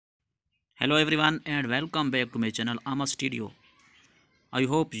Hello everyone and welcome back to my channel Ahmad Studio. I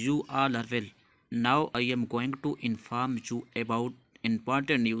hope you all are well. Now I am going to inform you about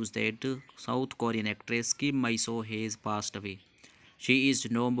important news that South Korean actress Kim Mi Soo has passed away. She is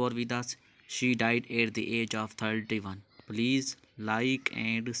no more with us. She died at the age of 31. Please like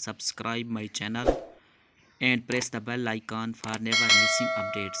and subscribe my channel and press the bell icon for never missing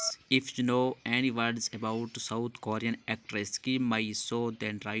updates. If you know any words about South Korean actress Kim Mi Soo,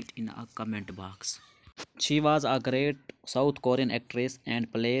 then write in a comment box. She was a great South Korean actress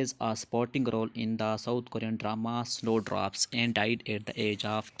and plays a supporting role in the South Korean drama Snowdrops and died at the age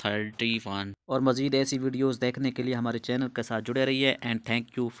of 31. और मज़ीद ऐसी videos देखने के लिए हमारे channel के साथ जुड़े रहिए and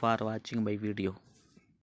thank you for watching my video.